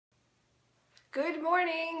Good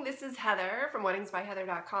morning, this is Heather from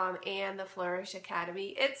weddingsbyheather.com and the Flourish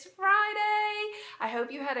Academy. It's Friday! I hope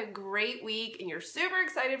you had a great week and you're super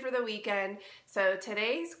excited for the weekend. So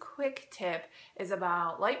today's quick tip is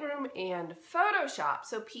about Lightroom and Photoshop.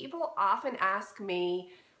 So people often ask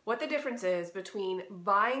me what the difference is between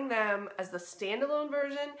buying them as the standalone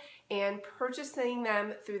version and purchasing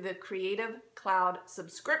them through the Creative Cloud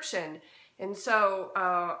subscription. And so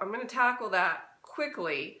I'm going to tackle that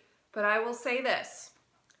quickly. But I will say this,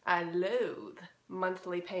 I loathe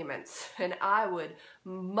monthly payments, and I would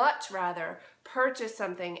much rather purchase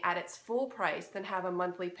something at its full price than have a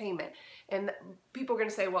monthly payment. And people are going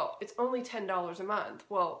to say, well, it's only $10 a month.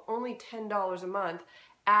 Well, only $10 a month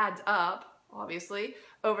adds up, obviously,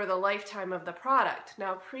 over the lifetime of the product.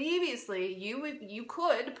 Now, previously, you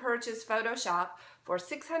could purchase Photoshop for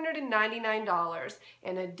 $699,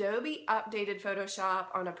 and Adobe updated Photoshop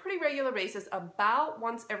on a pretty regular basis about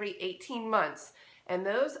once every 18 months. And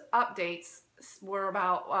those updates were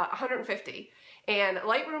about 150. And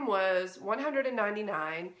Lightroom was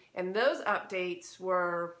 $199, and those updates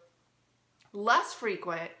were less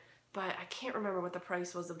frequent, but I can't remember what the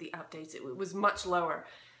price was of the updates. It was much lower.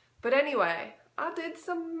 But anyway, I did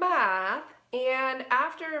some math, and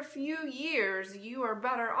after a few years, you are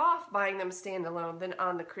better off buying them standalone than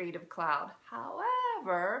on the Creative Cloud.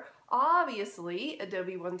 However, obviously,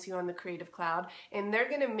 Adobe wants you on the Creative Cloud, and they're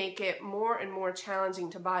going to make it more and more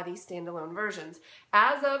challenging to buy these standalone versions.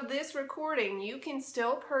 As of this recording, you can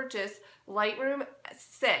still purchase Lightroom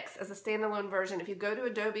 6 as a standalone version. If you go to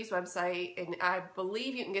Adobe's website, and I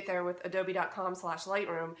believe you can get there with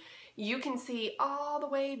adobe.com/Lightroom, you can see all the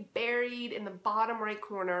way buried in the bottom right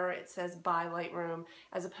corner, it says Buy Lightroom,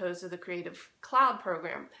 as opposed to the Creative Cloud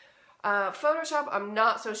program. Photoshop, I'm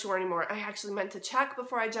not so sure anymore. I actually meant to check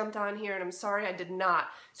before I jumped on here, and I'm sorry I did not.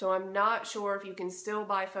 So I'm not sure if you can still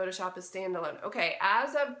buy Photoshop as standalone. Okay,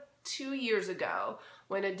 as of 2 years ago,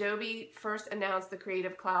 when Adobe first announced the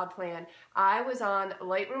Creative Cloud plan, I was on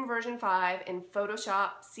Lightroom version 5 and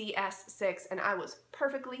Photoshop CS6, and I was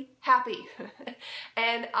perfectly happy.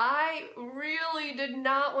 And I really did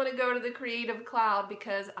not want to go to the Creative Cloud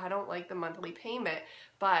because I don't like the monthly payment,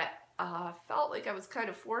 but felt like I was kind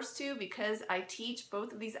of forced to because I teach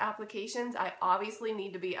both of these applications. I obviously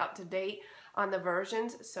need to be up to date on the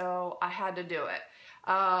versions, so I had to do it.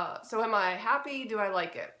 So am I happy? Do I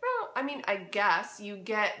like it? Well, I mean, I guess you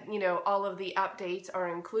get, all of the updates are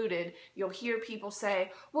included. You'll hear people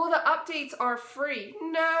say, well, the updates are free.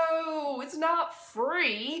 No, it's not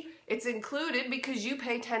free. It's included because you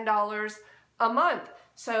pay $10 a month.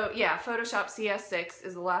 So yeah, Photoshop CS6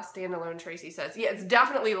 is the last standalone, Tracy says. Yeah, it's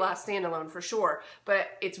definitely the last standalone for sure,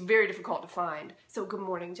 but it's very difficult to find. So good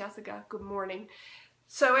morning, Jessica. Good morning.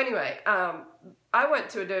 So anyway, I went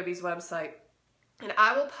to Adobe's website, and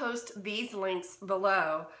I will post these links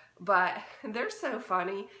below, but they're so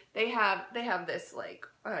funny. They have this, like,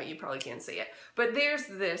 you probably can't see it, but there's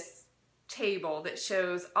this table that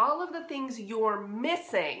shows all of the things you're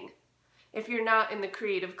missing if you're not in the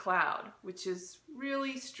Creative Cloud, which is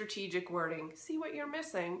really strategic wording. See what you're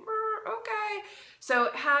missing? Okay. So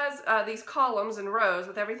it has these columns and rows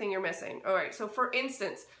with everything you're missing. All right, so for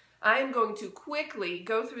instance, I am going to quickly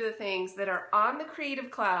go through the things that are on the Creative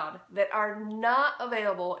Cloud that are not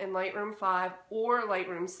available in Lightroom 5 or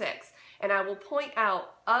Lightroom 6. And I will point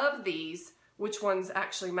out of these which ones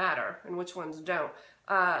actually matter and which ones don't.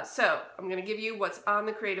 So I'm going to give you what's on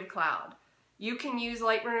the Creative Cloud. You can use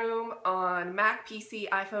Lightroom on Mac, PC,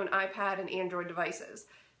 iPhone, iPad, and Android devices.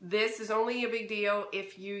 This is only a big deal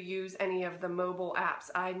if you use any of the mobile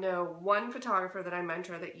apps. I know one photographer that I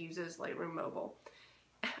mentor that uses Lightroom Mobile.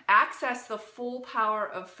 Access the full power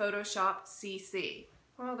of Photoshop CC.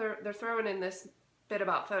 Well, they're throwing in this bit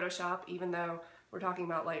about Photoshop, even though we're talking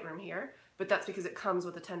about Lightroom here, but that's because it comes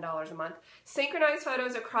with the $10 a month. Synchronize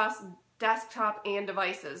photos across desktop and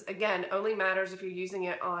devices. Again, only matters if you're using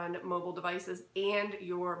it on mobile devices and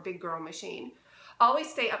your big girl machine. Always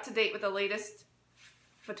stay up to date with the latest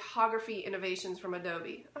photography innovations from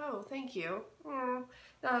Adobe. Oh, thank you.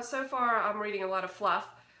 So far, I'm reading a lot of fluff.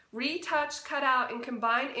 Retouch, cut out, and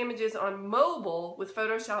combine images on mobile with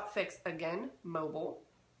Photoshop Fix. Again, mobile.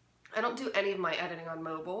 I don't do any of my editing on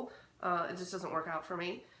mobile. It just doesn't work out for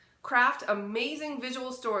me. Craft amazing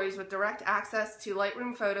visual stories with direct access to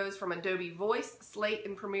Lightroom photos from Adobe Voice, Slate,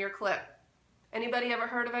 and Premiere Clip. Anybody ever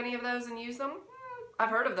heard of any of those and use them?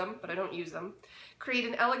 I've heard of them, but I don't use them. Create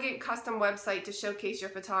an elegant custom website to showcase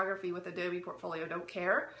your photography with Adobe Portfolio. Don't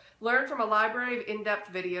care. Learn from a library of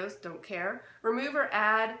in-depth videos. Don't care. Remove or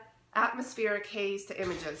add atmospheric haze to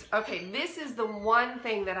images. Okay, this is the one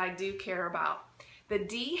thing that I do care about. The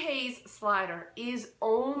dehaze slider is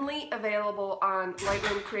only available on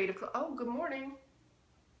Lightroom Creative Cloud. Oh, good morning.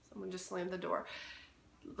 Someone just slammed the door.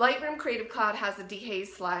 Lightroom Creative Cloud has the dehaze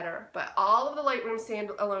slider, but all of the Lightroom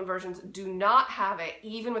standalone versions do not have it,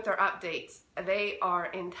 even with their updates. They are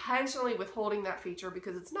intentionally withholding that feature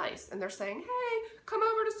because it's nice, and they're saying, hey, come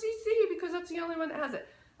over to CC because that's the only one that has it.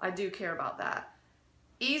 I do care about that.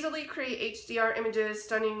 Easily create HDR images,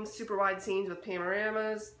 stunning super wide scenes with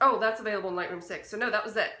panoramas. Oh, that's available in Lightroom 6. So no, that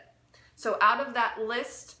was it. So out of that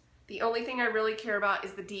list, the only thing I really care about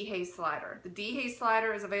is the dehaze slider. The dehaze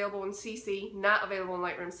slider is available in CC, not available in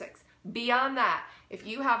Lightroom 6. Beyond that, if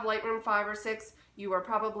you have Lightroom 5 or 6, you are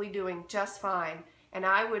probably doing just fine. And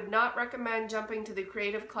I would not recommend jumping to the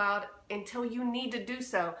Creative Cloud until you need to do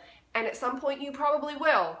so. And at some point you probably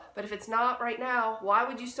will, but if it's not right now, why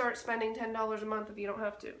would you start spending $10 a month if you don't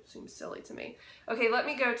have to? Seems silly to me. Okay, let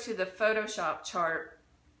me go to the Photoshop chart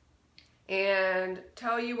and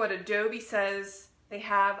tell you what Adobe says they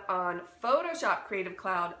have on Photoshop Creative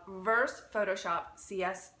Cloud versus Photoshop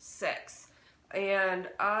CS6. And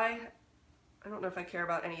I don't know if I care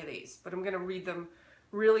about any of these, but I'm gonna read them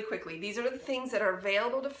really quickly. These are the things that are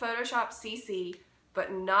available to Photoshop CC,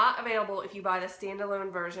 but not available if you buy the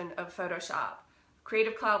standalone version of Photoshop.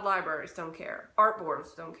 Creative Cloud libraries, don't care.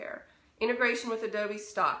 Artboards, don't care. Integration with Adobe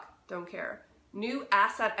stock, don't care. New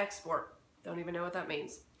asset export, don't even know what that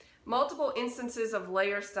means. Multiple instances of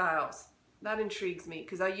layer styles, that intrigues me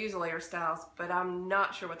because I use layer styles, but I'm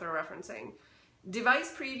not sure what they're referencing.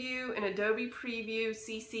 Device preview and Adobe Preview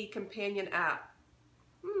CC companion app.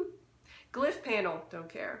 Glyph panel, don't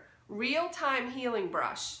care. Real-time healing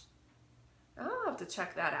brush. I'll have to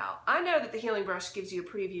check that out. I know that the healing brush gives you a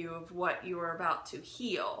preview of what you are about to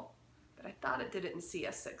heal, but I thought it did it in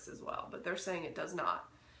CS6 as well, but they're saying it does not.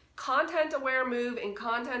 Content aware move and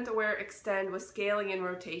content aware extend with scaling and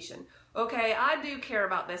rotation. Okay, I do care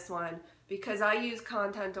about this one because I use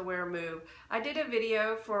content aware move. I did a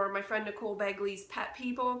video for my friend Nicole Begley's Pet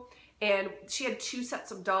People, and she had 2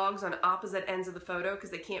 sets of dogs on opposite ends of the photo because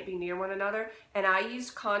they can't be near one another, and I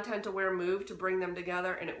used content aware move to bring them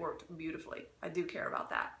together, and it worked beautifully. I do care about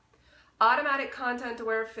that. Automatic content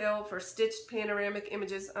aware fill for stitched panoramic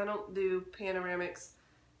images. I don't do panoramics.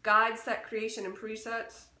 Guide set creation and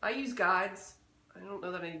presets. I use guides. I don't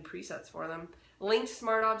know that I need presets for them. Linked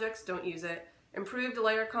smart objects, don't use it. Improved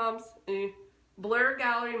layer comps, Blur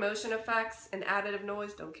gallery motion effects and additive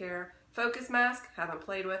noise, don't care. Focus mask, haven't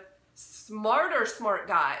played with. Smarter smart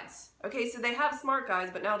guides. Okay, so they have smart guides,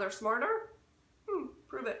 but now they're smarter?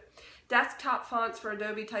 Prove it. Desktop fonts for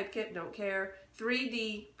Adobe Typekit, don't care.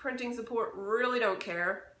 3D printing support, really don't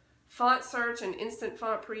care. Font search and instant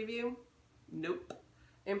font preview, nope.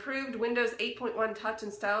 Improved Windows 8.1 touch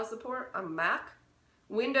and style support on Mac.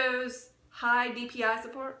 Windows high DPI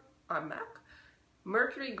support on Mac.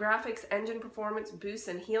 Mercury graphics engine performance boosts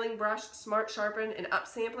and healing brush, smart sharpen and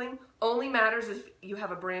upsampling only matters if you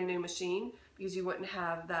have a brand new machine because you wouldn't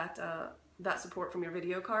have that support from your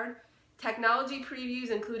video card. Technology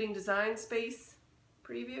previews including design space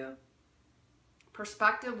preview.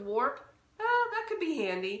 Perspective warp, that could be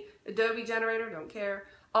handy. Adobe generator, don't care.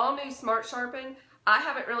 All new smart sharpen. I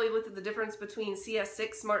haven't really looked at the difference between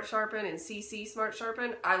CS6 Smart Sharpen and CC Smart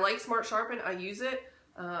Sharpen. I like Smart Sharpen, I use it.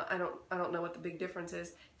 I don't know what the big difference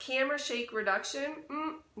is. Camera shake reduction,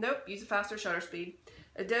 nope, use a faster shutter speed.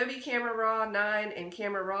 Adobe Camera Raw 9 and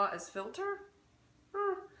Camera Raw as filter.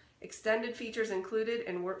 Extended features included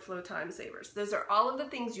and workflow time savers. Those are all of the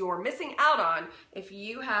things you're missing out on if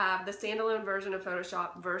you have the standalone version of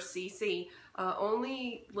Photoshop versus CC.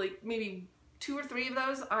 Only like maybe 2 or 3 of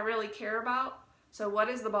those I really care about. So what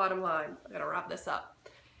is the bottom line? I gotta wrap this up.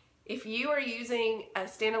 If you are using a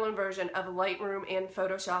standalone version of Lightroom and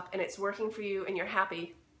Photoshop and it's working for you and you're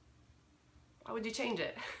happy, why would you change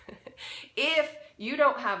it? If you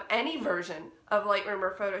don't have any version of Lightroom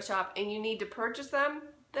or Photoshop and you need to purchase them,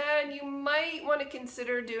 then you might want to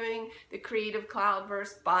consider doing the Creative Cloud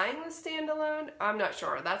versus buying the standalone. I'm not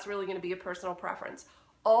sure. That's really going to be a personal preference.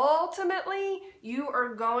 Ultimately, you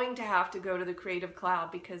are going to have to go to the Creative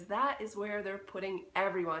Cloud because that is where they're putting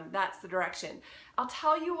everyone. That's the direction. I'll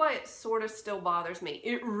tell you what sort of still bothers me.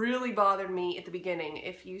 It really bothered me at the beginning.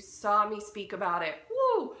 If you saw me speak about it,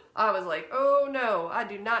 woo, I was like, oh no, I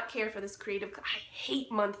do not care for this Creative Cloud. I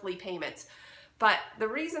hate monthly payments. But the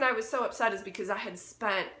reason I was so upset is because I had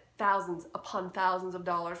spent thousands upon thousands of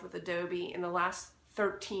dollars with Adobe in the last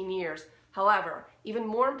 13 years. However, even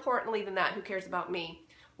more importantly than that, who cares about me,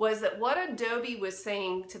 was that what Adobe was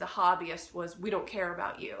saying to the hobbyists was, we don't care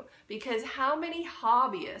about you. Because how many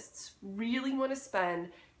hobbyists really want to spend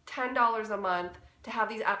 $10 a month to have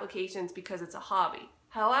these applications because it's a hobby?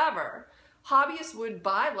 However, Hobbyists would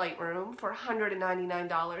buy Lightroom for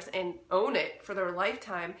 $199 and own it for their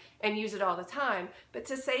lifetime and use it all the time. But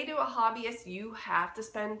to say to a hobbyist, you have to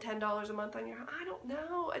spend $10 a month on your, I don't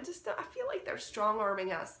know. I feel like they're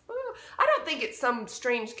strong-arming us. I don't think it's some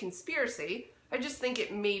strange conspiracy. I just think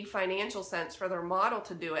it made financial sense for their model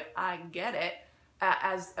to do it. I get it.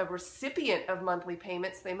 As a recipient of monthly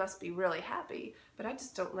payments, they must be really happy. But I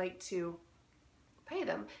just don't like to pay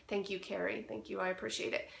them. Thank you, Carrie. Thank you. I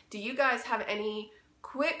appreciate it. Do you guys have any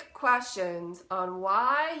quick questions on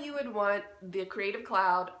why you would want the Creative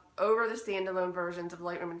Cloud over the standalone versions of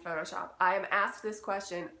Lightroom and Photoshop? I am asked this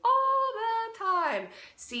question all the time.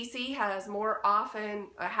 CC has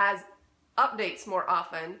updates more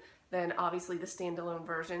often than obviously the standalone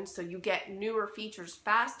version, so you get newer features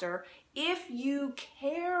faster if you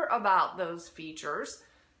care about those features.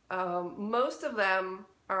 Most of them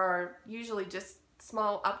are usually just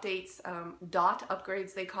small updates, dot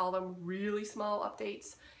upgrades they call them, really small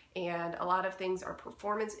updates, and a lot of things are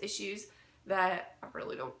performance issues that I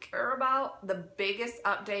really don't care about. The biggest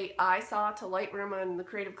update I saw to Lightroom and the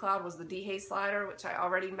Creative Cloud was the dehaze slider, which I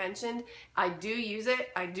already mentioned. I do use it.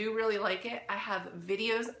 I do really like it. I have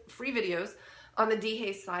videos, free videos on the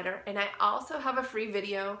dehaze slider, and I also have a free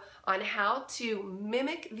video on how to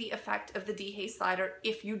mimic the effect of the dehaze slider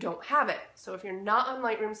if you don't have it. So if you're not on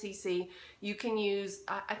Lightroom CC, you can use,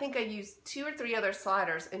 I think I used 2 or 3 other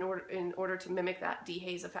sliders in order to mimic that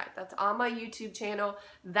dehaze effect. That's on my YouTube channel.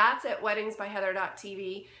 That's at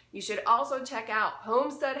weddingsbyheather.tv. You should also check out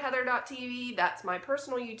homesteadheather.tv. That's my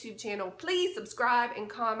personal YouTube channel. Please subscribe and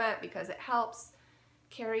comment because it helps.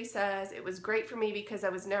 Carrie says, it was great for me because I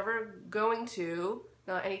was never going to,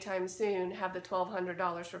 not anytime soon, have the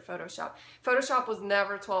 $1,200 for Photoshop. Photoshop was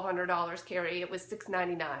never $1,200, Carrie. It was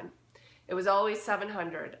 $699. It was always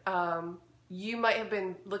 $700. You might have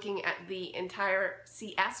been looking at the entire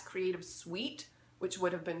CS Creative Suite, which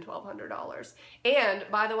would have been $1,200. And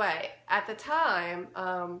by the way, at the time,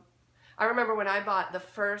 I remember when I bought the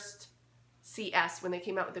first CS when they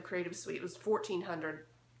came out with the Creative Suite, it was $1,400.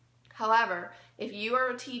 However, if you are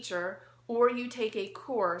a teacher or you take a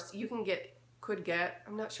course, you could get,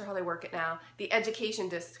 I'm not sure how they work it now, the education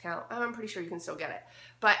discount. I'm pretty sure you can still get it.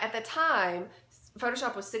 But at the time,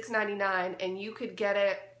 Photoshop was $699 and you could get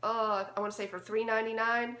it, I want to say for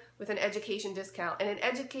 $399 with an education discount. And an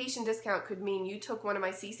education discount could mean you took one of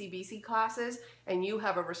my CCBC classes and you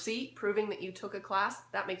have a receipt proving that you took a class.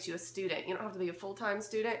 That makes you a student. You don't have to be a full-time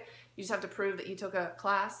student. You just have to prove that you took a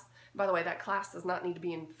class. By the way, that class does not need to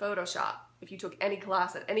be in Photoshop. If you took any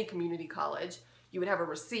class at any community college, you would have a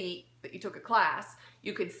receipt that you took a class.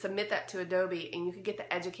 You could submit that to Adobe and you could get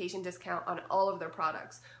the education discount on all of their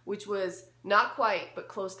products, which was not quite, but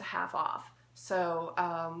close to half off. So,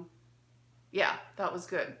 yeah, that was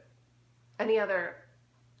good. Any other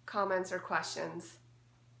comments or questions?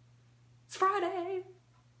 It's Friday.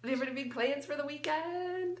 Do you have any big plans for the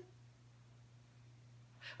weekend?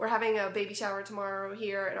 We're having a baby shower tomorrow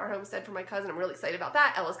here at our homestead for my cousin. I'm really excited about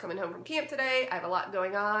that. Ella's coming home from camp today. I have a lot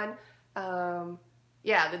going on.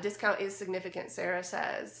 Yeah, the discount is significant, Sarah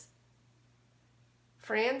says.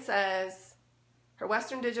 Fran says, her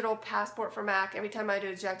Western Digital passport for Mac, every time I do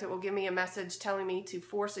eject, it will give me a message telling me to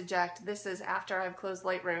force eject. This is after I've closed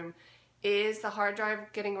Lightroom. Is the hard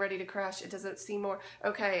drive getting ready to crash? It doesn't seem more.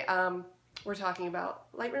 Okay, we're talking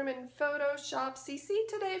about Lightroom and Photoshop CC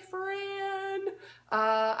today, Fran.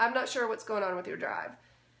 I'm not sure what's going on with your drive.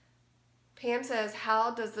 Pam says, how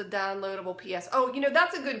does the downloadable PS? Oh, you know,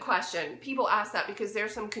 that's a good question. People ask that because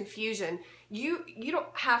there's some confusion. You don't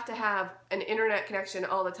have to have an internet connection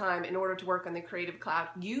all the time in order to work on the Creative Cloud.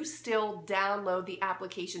 You still download the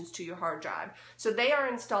applications to your hard drive. So they are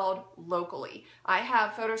installed locally. I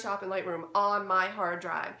have Photoshop and Lightroom on my hard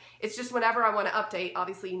drive. It's just whenever I want to update,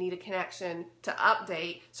 obviously you need a connection to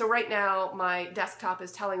update. So right now my desktop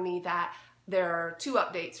is telling me that there are 2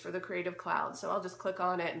 updates for the Creative Cloud. So I'll just click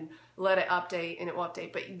on it and let it update and it will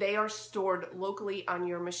update. But they are stored locally on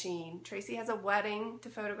your machine. Tracy has a wedding to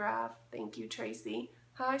photograph. Thank you, Tracy.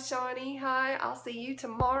 Hi, Shawnee. Hi, I'll see you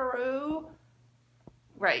tomorrow.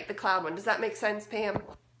 Right, the cloud one. Does that make sense, Pam?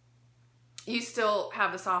 You still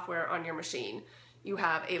have the software on your machine. You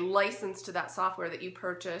have a license to that software that you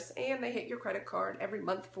purchase and they hit your credit card every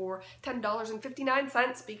month for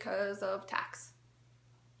 $10.59 because of tax.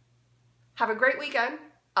 Have a great weekend.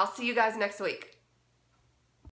 I'll see you guys next week.